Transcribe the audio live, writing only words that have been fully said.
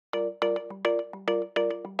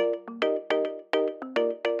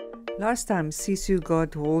Last time Sisu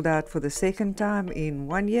got hauled out for the second time in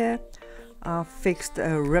 1 year. I fixed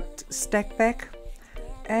a ripped stack back,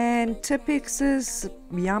 and Tipex's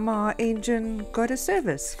Yamaha engine got a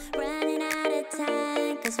service. Running out of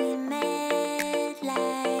time 'cause we met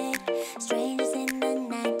like strangers in the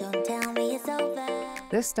night. Don't tell me it's over.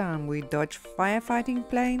 This time we dodge firefighting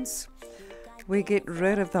planes. We get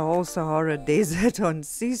rid of the whole Sahara Desert on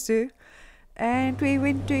Sisu, and we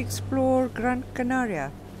went to explore Grand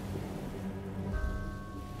Canaria.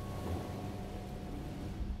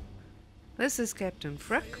 This is Captain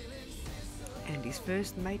Frick and his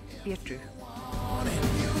first mate Pietru.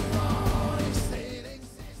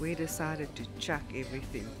 We decided to chuck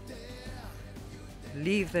everything,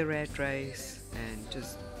 leave the rat race and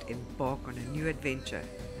just embark on a new adventure.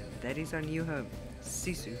 That is our new home,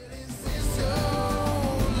 Sisu.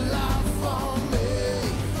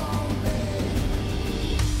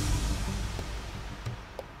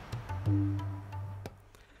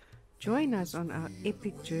 Join us on our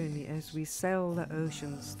epic journey as we sail the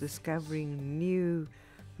oceans, discovering new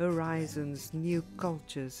horizons, new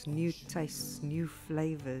cultures, new tastes, new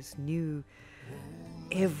flavors, new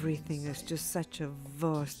everything. Is just such a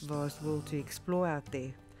vast world to explore out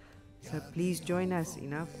there. So please join us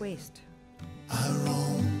in our quest.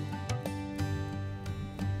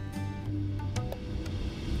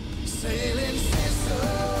 Sailing Sisu,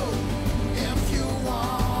 if you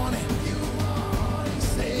want it.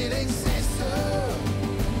 Sailing Sisu,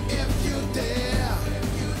 if you dare.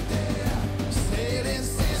 Sailing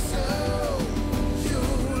Sisu, you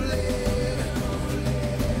live.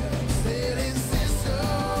 Sailing Sisu,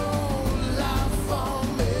 love for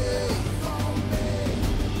me.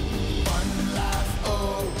 One life,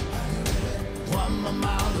 oh, 1 more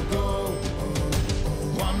mile to go.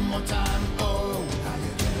 One more time, oh.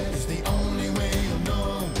 It's the only way you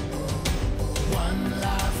know. One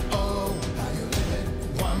life, oh.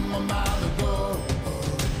 One more mile to go.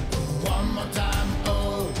 One more time,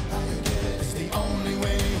 oh. It's the only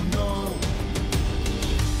way you know.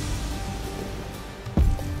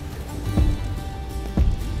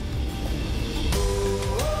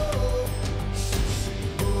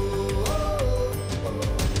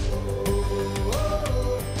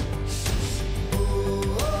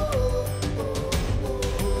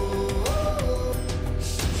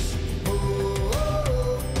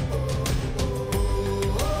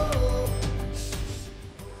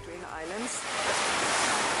 Canary Islands,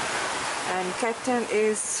 and Captain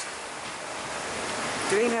is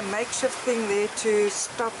doing a makeshift thing there to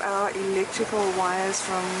stop our electrical wires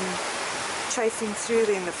from chafing through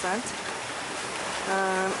there in the front.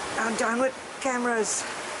 Our downward camera's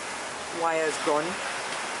wire's gone.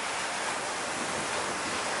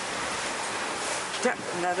 Yeah,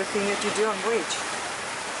 another thing that you do on voyage,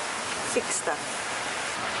 fix stuff.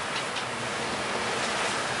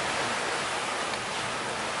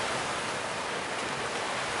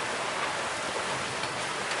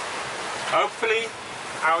 Hopefully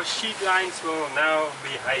our sheet lines will now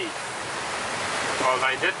behave. Well,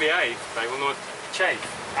 they did behave, they will not chafe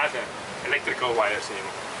other electrical wires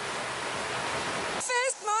anymore.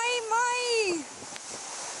 First my!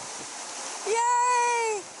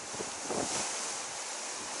 Yay!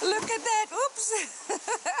 Look at that, oops!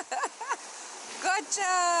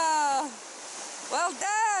 Gotcha! Well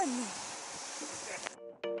done!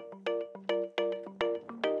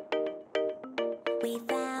 We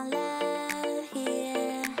found love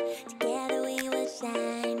here. Together we will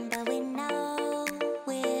shine, but we know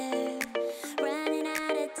we're running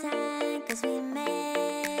out of time 'cause we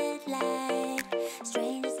met like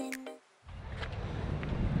strangers in the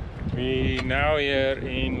We now here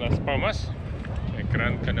in Las Palmas,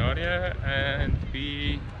 Grand Canaria, and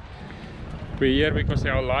we're here because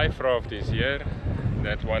our Life Raft is here.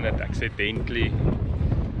 That one that accidentally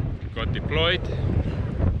got deployed.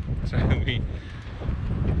 So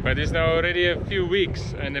but it's now already a few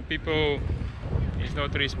weeks and the people is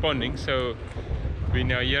not responding, so we're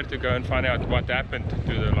now here to go and find out what happened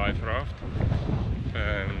to the Life Raft.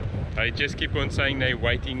 They just keep on saying they're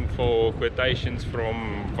waiting for quotations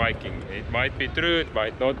from Viking. It might be true, it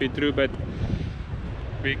might not be true, but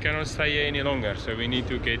we cannot stay here any longer, so we need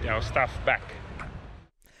to get our stuff back.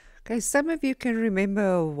 Okay, some of you can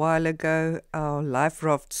remember a while ago our Life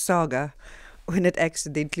Raft saga when it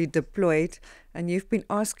accidentally deployed, and you've been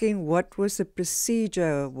asking what was the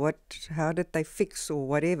procedure, how did they fix or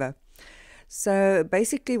whatever. So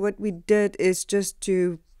basically what we did is just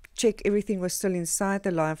to check everything was still inside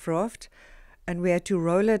the Life Raft, and we had to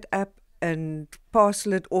roll it up and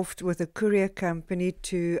parcel it off with a courier company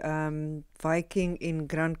to Viking in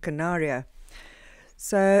Grand Canaria.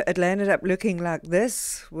 So it landed up looking like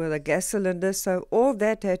this with a gas cylinder. So all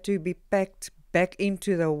that had to be packed back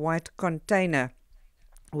into the white container,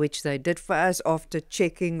 which they did for us after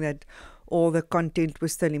checking that all the content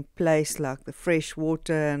was still in place, like the fresh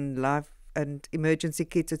water and life and emergency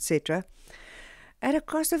kits, etc., at a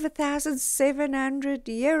cost of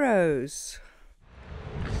 €1,700.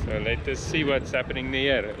 So let us see what's happening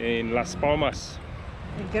there in Las Palmas.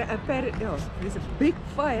 Apparently, there's a big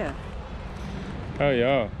fire. Oh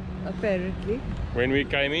yeah. Apparently. When we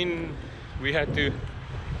came in, we have been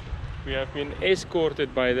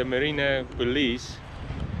escorted by the Marina police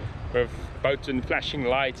with boats and flashing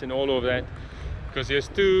lights and all of that, because there's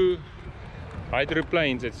 2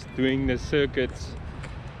 hydroplanes that's doing the circuits,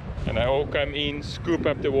 and they all come in, scoop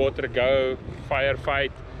up the water, go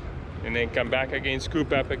firefight, and then come back again,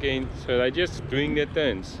 scoop up again. So they're just doing their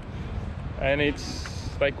turns, and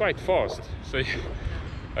they're quite fast. So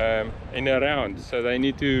in a round, so you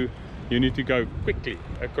need to go quickly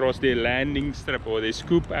across their landing strip or their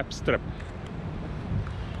scoop up strip.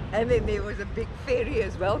 And then there was a big ferry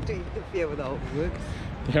as well to interfere with the whole works.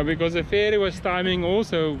 Yeah, because the ferry was timing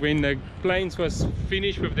also when the planes was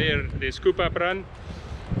finished with their scoop up run.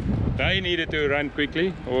 They needed to run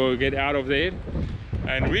quickly or get out of there,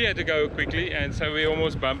 and we had to go quickly, and so we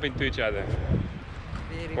almost bumped into each other.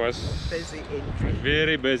 Very Was busy entry.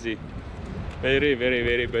 very busy. Very, very,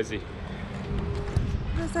 very busy.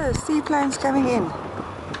 There's those seaplanes coming in.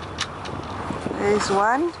 There's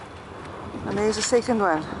one, and there's a second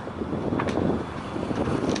one.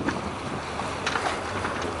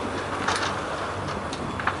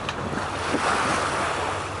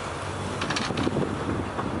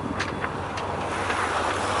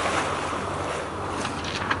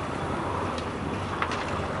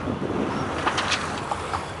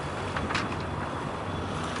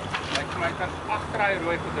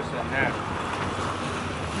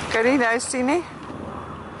 Kan jy nou sien nie?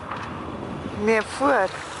 Nee, voor.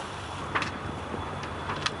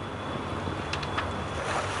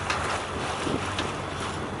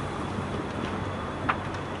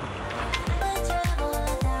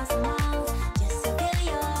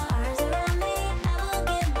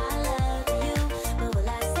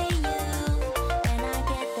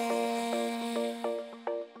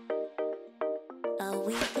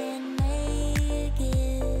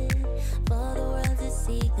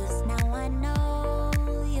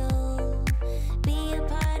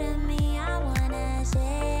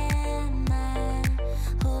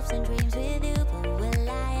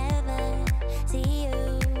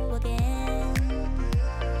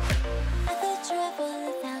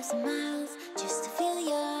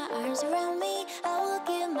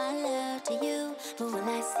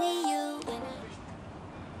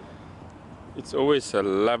 It's always a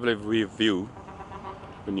lovely view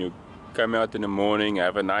when you come out in the morning,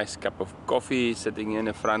 have a nice cup of coffee sitting in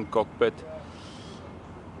the front cockpit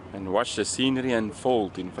and watch the scenery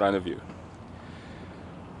unfold in front of you.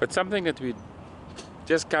 But something that we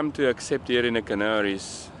just come to accept here in the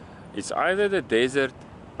Canaries, it's either the desert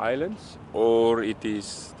islands or it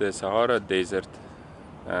is the Sahara Desert,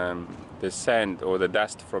 the sand or the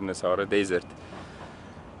dust from the Sahara Desert.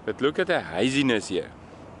 But look at the haziness here.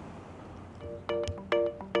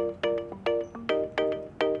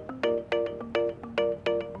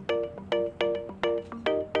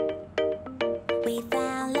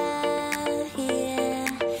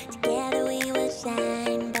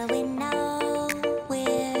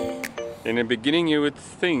 In the beginning you would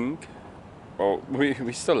think, well,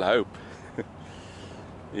 we still hope,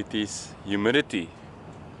 it is humidity.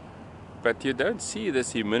 But you don't see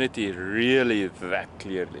this humidity really that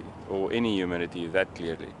clearly, or any humidity that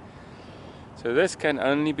clearly. So this can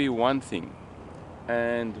only be one thing.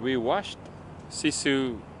 And we washed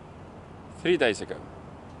Sisu 3 days ago.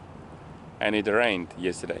 And it rained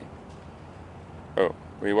yesterday. Oh,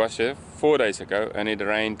 we washed it 4 days ago and it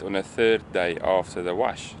rained on the 3rd day after the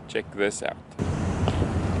wash. Check this out.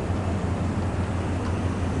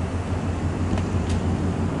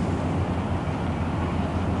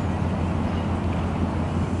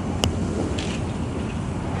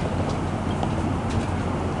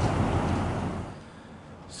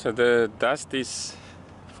 So the dust is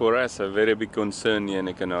for us a very big concern here in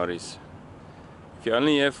the Canaries. If you're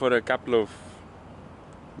only here for a couple of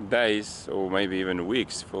days or maybe even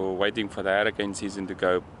weeks for waiting for the hurricane season to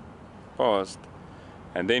go past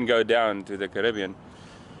and then go down to the Caribbean,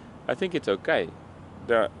 I think it's okay.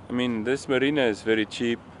 I mean, this marina is very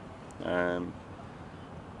cheap.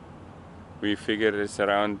 We figure it's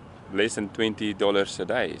around less than $20 a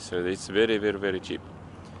day, so it's very, very, very cheap.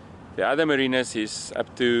 The other marinas is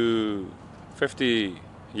up to $50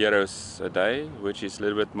 euros a day, which is a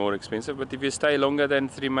little bit more expensive. But if you stay longer than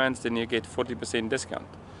 3 months, then you get 40% discount,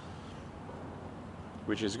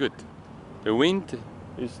 which is good. The wind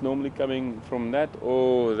is normally coming from that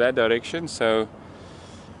or that direction, so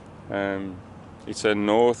it's a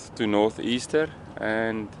north to northeaster,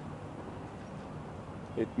 and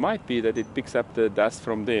it might be that it picks up the dust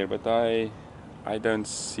from there, but I don't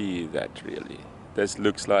see that really. This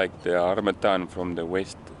looks like the harmattan from the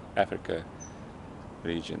West Africa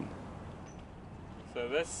region. So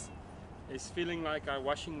this is feeling like I'm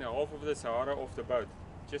washing the half of the Sahara off the boat.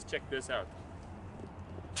 Just check this out.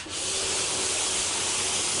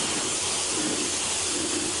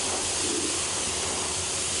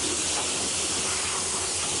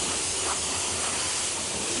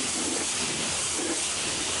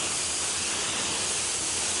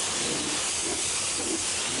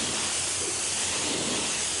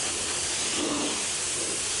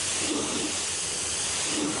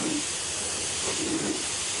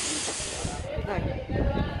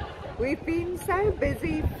 We've been so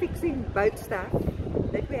busy fixing boat stuff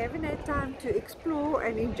that we haven't had time to explore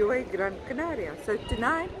and enjoy Grand Canaria. So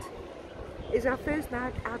tonight is our first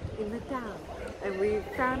night out in the town, and we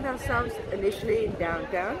found ourselves initially in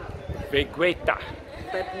downtown, Vegueta.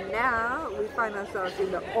 but now we find ourselves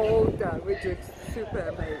in the old town, which is super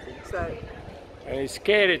amazing. So It's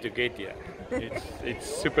scary to get here.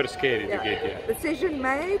 It's super scary to get here. decision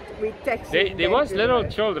made, we taxied. There back was to little the-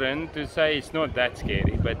 children to say it's not that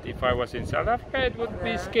scary, but if I was in South Africa it would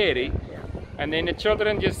be scary. And then the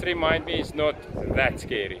children just remind me it's not that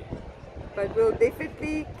scary. But we'll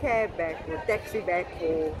definitely cab back or taxi back,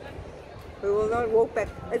 or we will not walk back.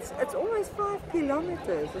 It's almost 5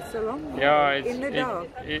 kilometers. It's a long way Yeah, in the dark.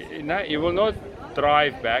 No, you will not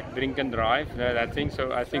drive back, drink and drive, no, that thing.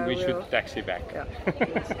 So I think So we we'll- should taxi back. Yeah.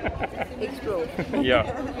 Explore. Yeah,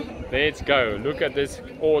 let's go. Look at this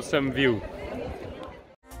awesome view.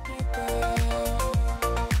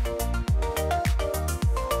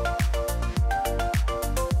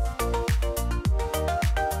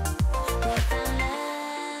 We found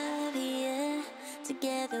love here.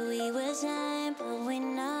 Together we will shine, but we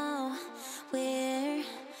know we're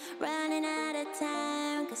running out of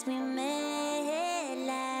time. Cause we made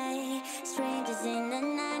like strangers in the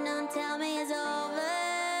night. Don't tell me it's over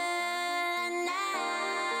now.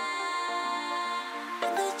 I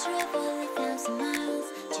could travel 1,000 miles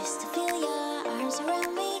just to feel your arms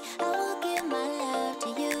around me. I will give my love to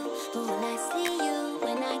you, but when I see you,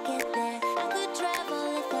 when I get there, I could travel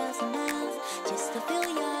 1,000 miles just to feel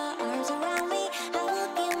your arms around me. I will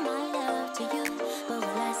give my love to you, but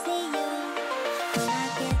when I see you, when I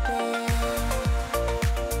get there.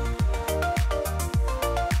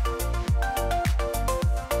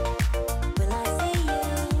 Will I see you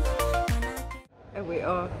when I get And we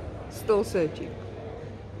are still searching.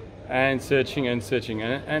 And searching and searching.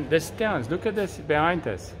 And this towns, look at this behind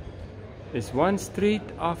us. There's one street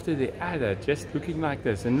after the other, just looking like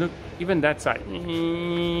this. And look, even that side.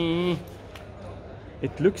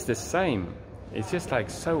 It looks the same. It's just like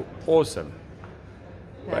so awesome.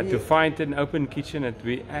 But to find an open kitchen that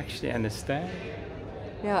we actually understand.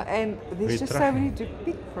 Yeah, and there's We just try. so many to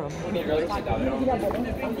pick from.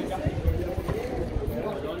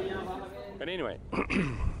 But anyway,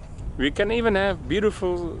 we can even have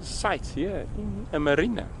beautiful sights here. A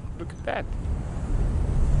marina. Look at that.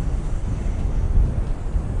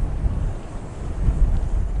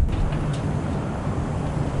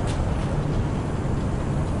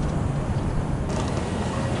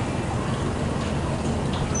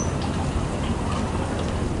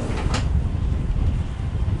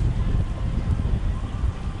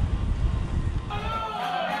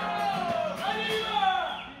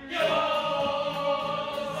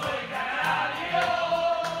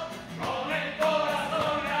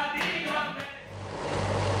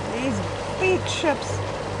 These big ships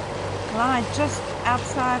lie just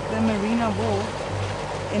outside the marina wall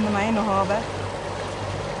in the main harbour.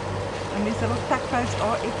 And these little tugboats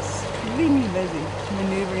are extremely busy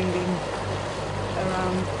maneuvering them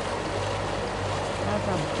around. That's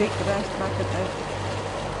a big rust bucket there.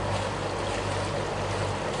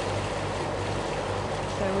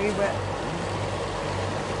 So we were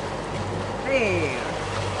there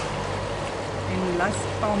in Las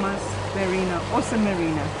Palmas Marina, awesome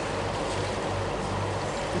marina.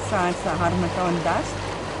 Besides the harmattan dust,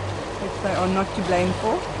 which they are not to blame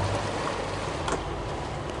for.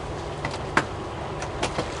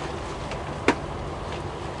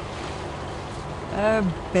 A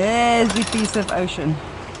busy piece of ocean.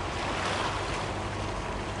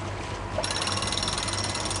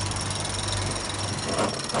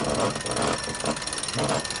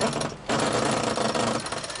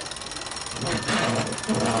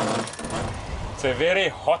 It's a very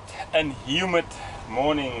hot and humid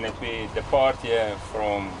morning that we depart here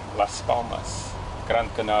from Las Palmas, Gran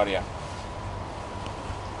Canaria.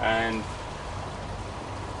 And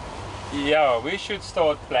yeah, we should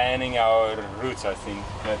start planning our routes, I think.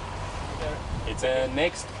 But it's a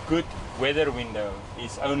next good weather window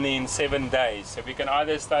is only in 7 days. So we can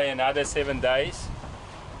either stay another 7 days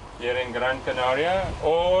here in Gran Canaria,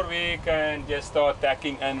 or we can just start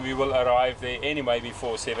tacking and we will arrive there anyway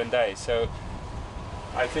before 7 days. So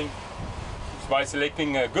I think by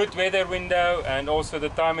selecting a good weather window and also the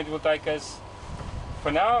time it will take us,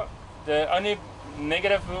 for now the only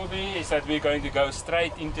negative will be is that we're going to go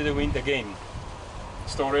straight into the wind again.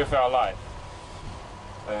 Story of our life.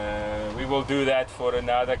 We will do that for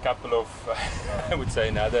another couple of I would say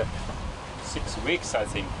another 6 weeks, I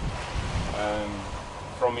think,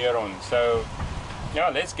 from here on. So yeah,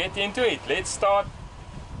 let's get into it. Let's start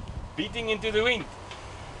beating into the wind.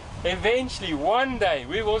 Eventually, one day,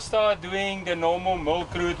 we will start doing the normal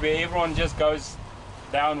milk route where everyone just goes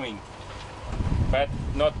downwind. But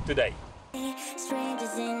not today.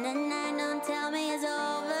 Strangers in the night, don't tell me it's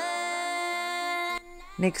over.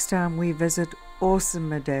 Next time we visit awesome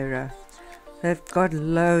Madeira. They've got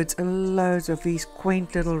loads and loads of these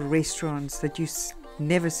quaint little restaurants that you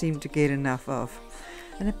never seem to get enough of.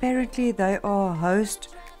 And apparently they are host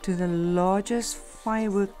to the largest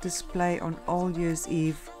firework display on All Year's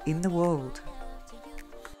Eve in the world.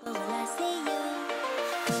 Will I see you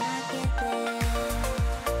when I get there?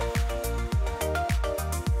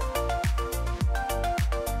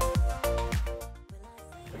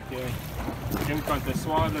 Okay. Een kant is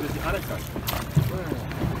zwaarder dan die andere kant.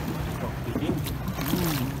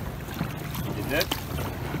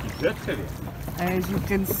 Is dit geweest? As you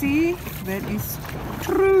can see, that is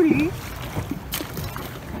truly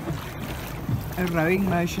a rowing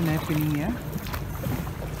motion happening here.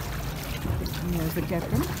 Here's the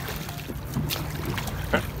captain.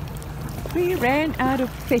 We ran out of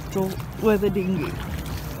petrol with the dinghy.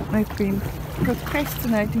 I've been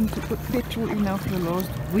procrastinating to put petrol in after the last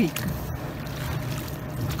week.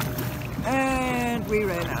 And we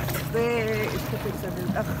ran out. There is the picture.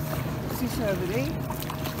 Sisu over there.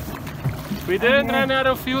 We didn't run out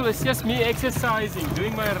of fuel, it's just me exercising,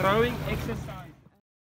 doing my rowing exercise.